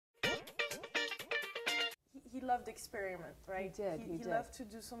loved experiment, right? He did. He loved to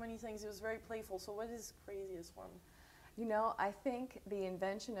do so many things. He was very playful. So what is the craziest one? You know, I think the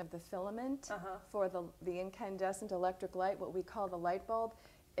invention of the filament for the incandescent electric light, what we call the light bulb,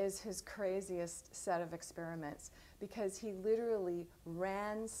 is his craziest set of experiments, because he literally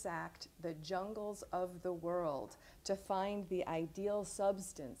ransacked the jungles of the world to find the ideal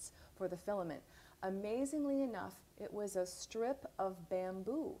substance for the filament. Amazingly enough, it was a strip of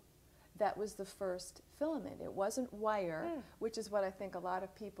bamboo that was the first filament. It wasn't wire, which is what I think a lot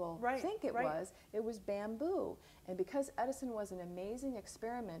of people think it was. It was bamboo. And because Edison was an amazing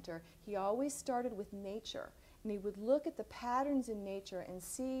experimenter, he always started with nature. And he would look at the patterns in nature and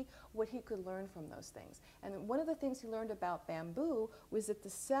see what he could learn from those things. And one of the things he learned about bamboo was that the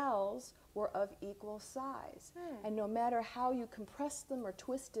cells were of equal size. And no matter how you compressed them or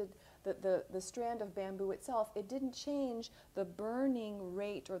twisted the strand of bamboo itself, it didn't change the burning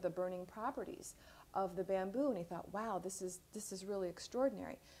rate or the burning properties of the bamboo. And he thought, wow, this is really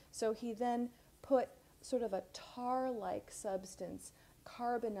extraordinary. So he then put sort of a tar-like substance,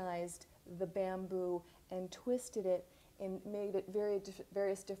 carbonized the bamboo and twisted it and made it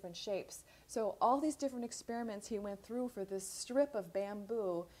various different shapes. So all these different experiments he went through for this strip of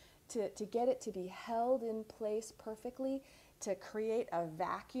bamboo to get it to be held in place perfectly, to create a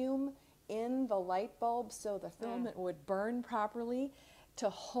vacuum in the light bulb so the filament would burn properly, to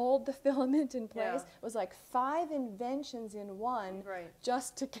hold the filament in place. It was like 5 inventions in one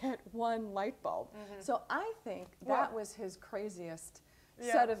just to get one light bulb. So I think that was his craziest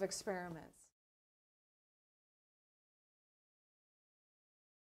set of experiments.